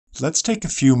Let's take a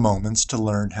few moments to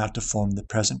learn how to form the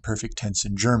present perfect tense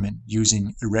in German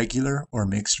using irregular or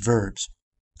mixed verbs.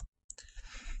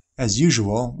 As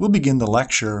usual, we'll begin the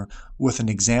lecture with an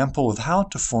example of how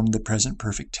to form the present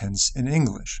perfect tense in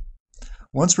English.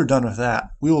 Once we're done with that,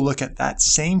 we will look at that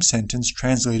same sentence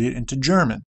translated into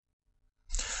German.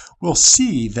 We'll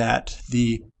see that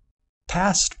the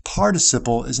past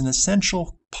participle is an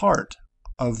essential part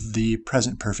of the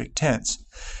present perfect tense,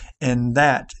 and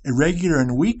that irregular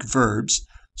and weak verbs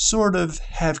sort of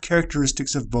have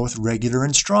characteristics of both regular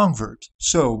and strong verbs.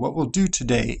 So what we'll do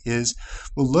today is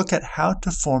we'll look at how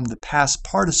to form the past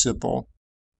participle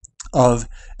of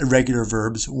irregular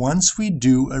verbs once we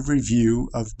do a review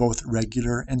of both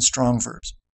regular and strong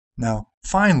verbs. Now,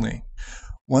 finally,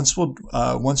 once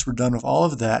we're done with all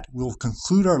of that, we'll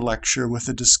conclude our lecture with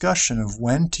a discussion of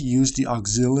when to use the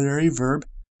auxiliary verb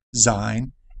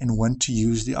sein and when to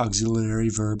use the auxiliary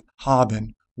verb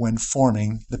haben when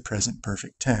forming the present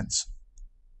perfect tense.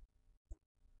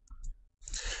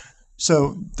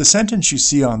 So the sentence you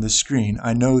see on the screen,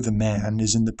 I know the man,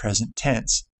 is in the present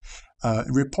tense. It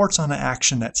reports on an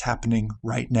action that's happening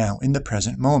right now, in the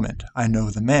present moment. I know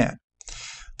the man.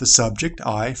 The subject,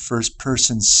 I, first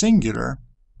person singular,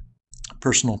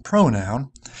 personal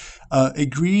pronoun,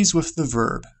 agrees with the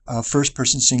verb, first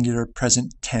person singular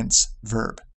present tense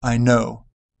verb. I know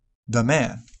the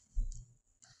man.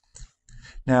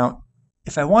 Now,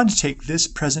 if I want to take this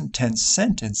present tense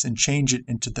sentence and change it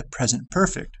into the present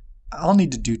perfect, I'll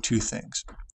need to do two things.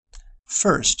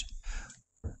 First,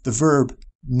 the verb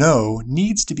know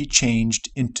needs to be changed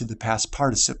into the past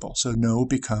participle, so know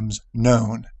becomes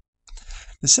known.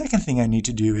 The second thing I need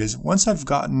to do is, once I've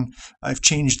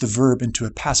changed the verb into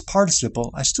a past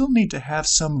participle, I still need to have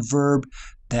some verb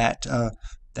that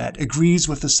agrees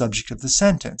with the subject of the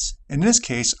sentence. In this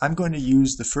case, I'm going to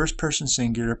use the first person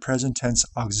singular present tense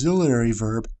auxiliary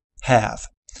verb have.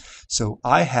 So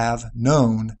I have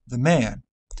known the man.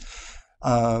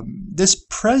 This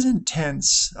present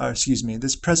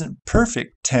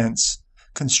perfect tense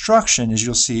construction, as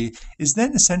you'll see, is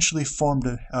then essentially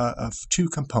formed of two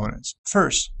components.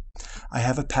 First, I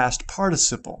have a past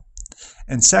participle.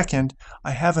 And second,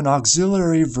 I have an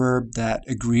auxiliary verb that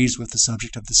agrees with the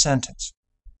subject of the sentence.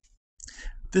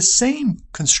 The same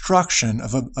construction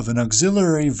of an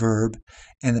auxiliary verb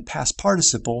and the past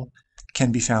participle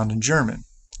can be found in German.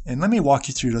 And let me walk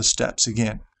you through those steps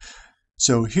again.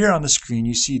 So here on the screen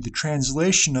you see the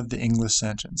translation of the English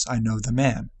sentence, I know the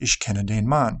man, ich kenne den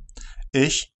Mann.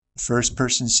 Ich, first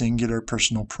person singular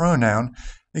personal pronoun,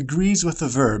 agrees with the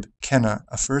verb kenne,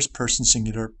 a first person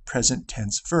singular present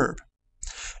tense verb.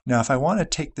 Now if I want to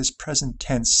take this present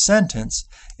tense sentence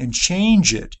and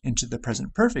change it into the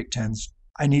present perfect tense,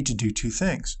 I need to do two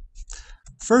things.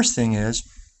 First thing is,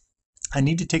 I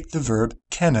need to take the verb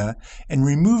kenne and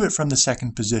remove it from the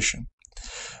second position.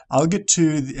 I'll get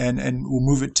to and we'll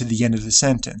move it to the end of the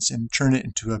sentence and turn it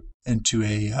into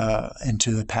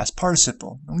the past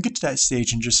participle. We'll get to that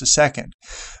stage in just a second.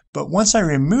 But once I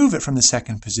remove it from the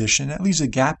second position, that leaves a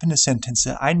gap in the sentence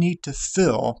that I need to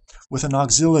fill with an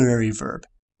auxiliary verb.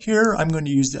 Here I'm going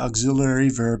to use the auxiliary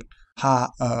verb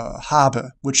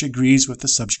habe, which agrees with the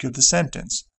subject of the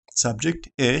sentence. Subject,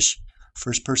 ich,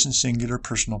 first person singular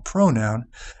personal pronoun,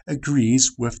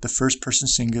 agrees with the first person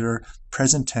singular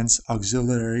present tense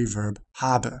auxiliary verb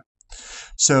habe.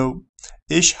 So,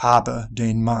 ich habe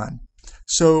den Mann.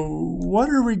 So, what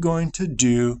are we going to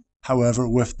do, however,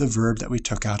 with the verb that we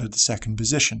took out of the second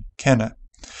position, kenne?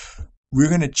 We're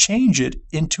going to change it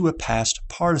into a past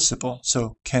participle.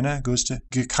 So, kenne goes to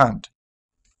gekannt.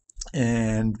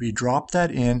 And we drop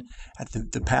that in at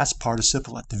the past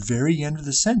participle at the very end of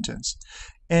the sentence.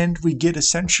 And we get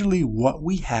essentially what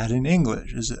we had in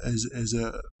English as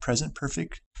a present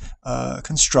perfect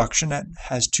construction that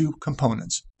has two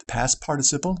components. The past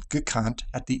participle, gekannt,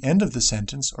 at the end of the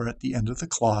sentence or at the end of the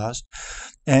clause,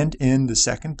 and in the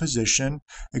second position,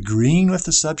 agreeing with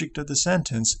the subject of the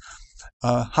sentence,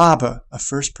 habe, a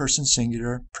first person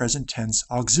singular present tense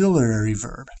auxiliary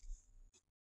verb.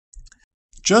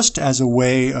 Just as a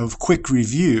way of quick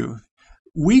review,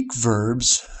 weak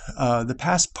verbs, the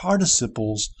past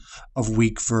participles of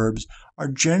weak verbs, are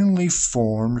generally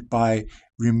formed by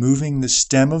removing the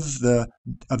stem of the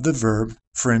verb,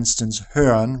 for instance,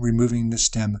 hören, removing the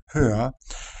stem hör,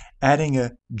 adding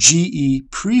a ge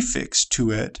prefix to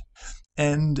it,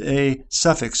 and a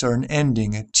suffix or an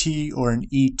ending, a t or an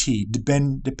et,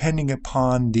 depending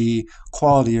upon the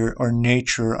quality or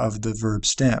nature of the verb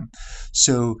stem.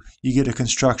 So you get a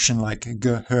construction like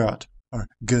gehört or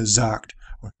gesagt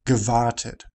or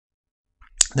gewartet.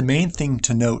 The main thing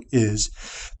to note is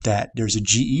that there's a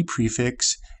ge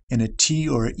prefix and a T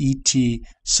or ET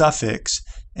suffix,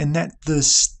 and that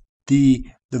the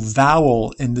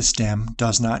vowel in the stem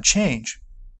does not change.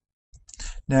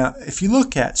 Now, if you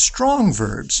look at strong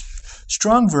verbs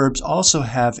also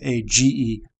have a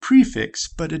GE prefix,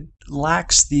 but it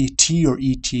lacks the T or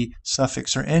ET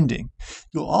suffix or ending.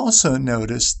 You'll also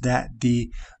notice that the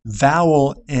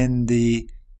vowel in the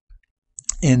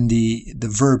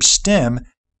verb stem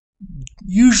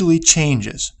usually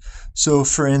changes. So,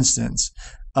 for instance,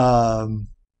 the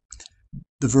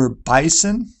verb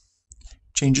beißen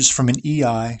changes from an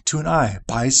EI to an I.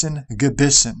 Beißen,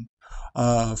 gebissen.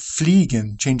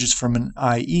 Fliegen changes from an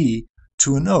IE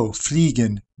to an O.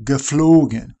 Fliegen,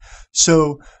 geflogen.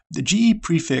 So the GE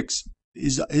prefix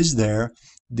is there.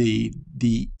 The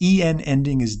EN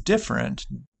ending is different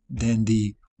than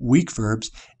the weak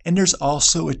verbs, and there's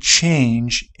also a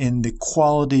change in the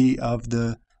quality of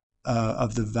the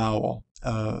vowel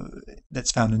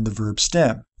that's found in the verb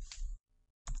stem.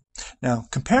 Now,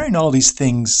 comparing all these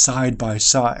things side by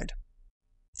side,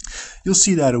 you'll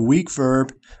see that a weak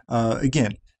verb,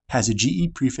 again, has a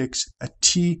GE prefix, a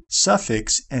T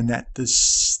suffix, and that the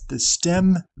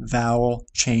stem vowel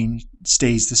change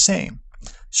stays the same.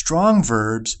 Strong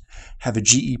verbs have a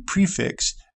GE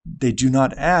prefix. They do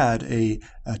not add a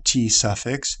T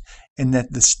suffix, and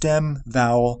that the stem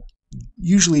vowel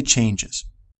usually changes.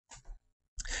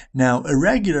 Now,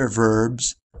 irregular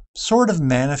verbs sort of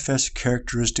manifest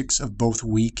characteristics of both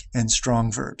weak and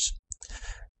strong verbs.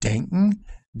 Denken,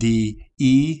 the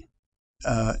E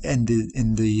in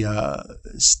the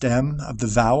stem of the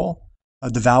vowel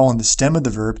in the stem of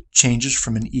the verb changes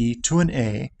from an E to an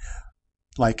A,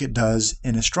 like it does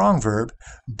in a strong verb,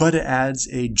 but it adds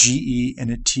a GE and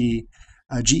a T,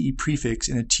 a GE prefix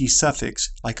and a T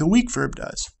suffix, like a weak verb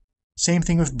does. Same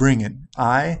thing with bringen.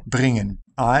 Bringen.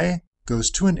 I goes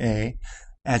to an A,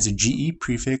 adds a GE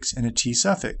prefix and a T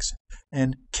suffix.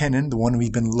 And kennen, the one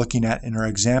we've been looking at in our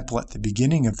example at the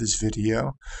beginning of this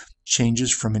video,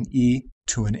 changes from an E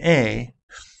to an A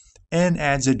and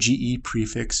adds a GE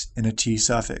prefix and a T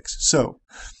suffix. So,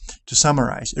 to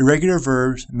summarize, irregular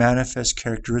verbs manifest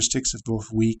characteristics of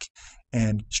both weak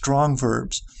and strong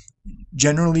verbs.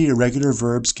 Generally, irregular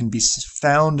verbs can be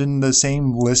found in the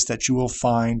same list that you will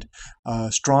find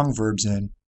strong verbs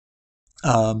in.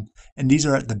 And these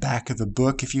are at the back of the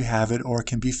book if you have it, or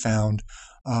can be found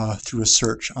through a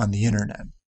search on the internet.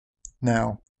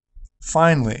 Now,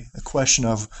 finally, the question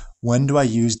of when do I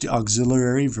use the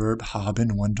auxiliary verb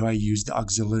haben, when do I use the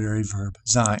auxiliary verb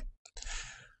sein?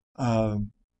 A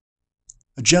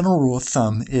general rule of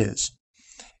thumb is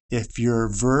if your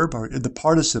verb or the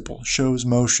participle shows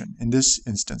motion, in this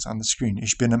instance on the screen,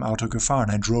 ich bin im Auto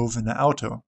gefahren, I drove in the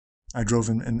auto, I drove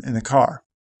in the car.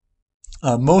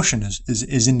 Motion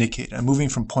is indicated. I'm moving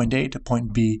from point A to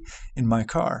point B in my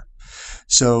car.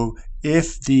 So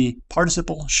if the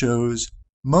participle shows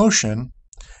motion,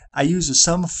 I use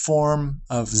some form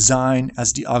of sein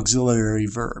as the auxiliary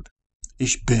verb.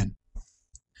 Ich bin.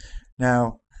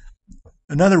 Now,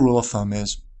 another rule of thumb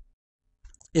is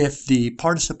if the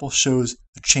participle shows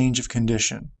a change of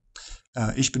condition.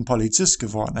 Ich bin Polizist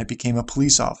geworden. I became a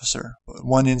police officer.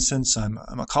 One instance, I'm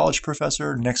a college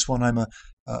professor. Next one, I'm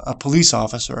a police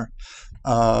officer.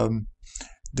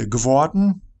 The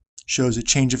geworden shows a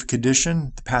change of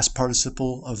condition. The past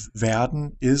participle of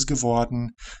werden is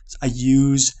geworden. I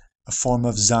use a form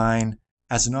of sein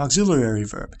as an auxiliary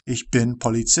verb. Ich bin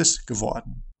Polizist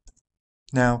geworden.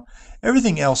 Now,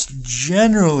 everything else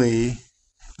generally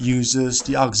uses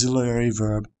the auxiliary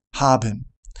verb haben.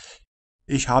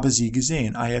 Ich habe sie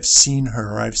gesehen. I have seen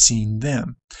her, or I've seen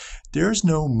them. There's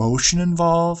no motion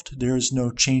involved. There's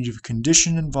no change of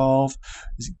condition involved.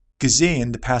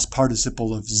 Gesehen, the past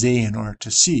participle of sehen, or to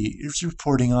see, is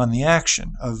reporting on the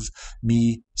action of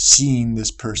me seeing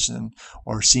this person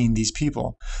or seeing these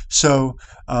people. So,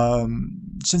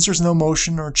 since there's no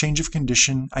motion or change of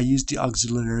condition, I use the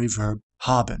auxiliary verb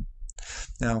haben.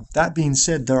 Now, that being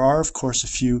said, there are, of course, a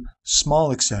few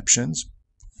small exceptions.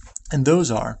 And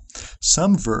those are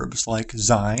some verbs like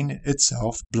sein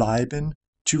itself, bleiben,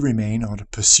 to remain, or to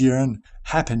passieren,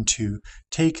 happen to,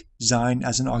 take sein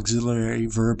as an auxiliary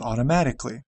verb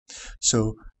automatically.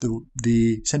 So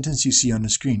the sentence you see on the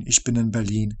screen, ich bin in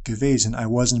Berlin gewesen, I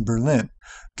was in Berlin.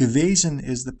 Gewesen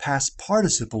is the past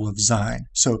participle of sein.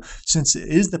 So since it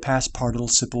is the past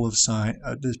participle of sein,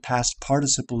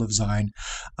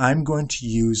 I'm going to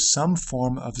use some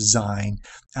form of sein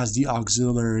as the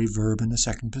auxiliary verb in the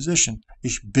second position.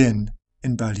 Ich bin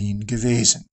in Berlin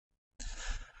gewesen.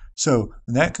 So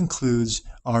that concludes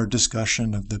our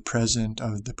discussion of the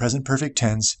present perfect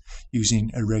tense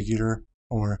using irregular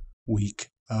or weak,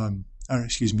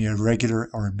 irregular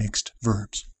or mixed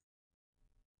verbs.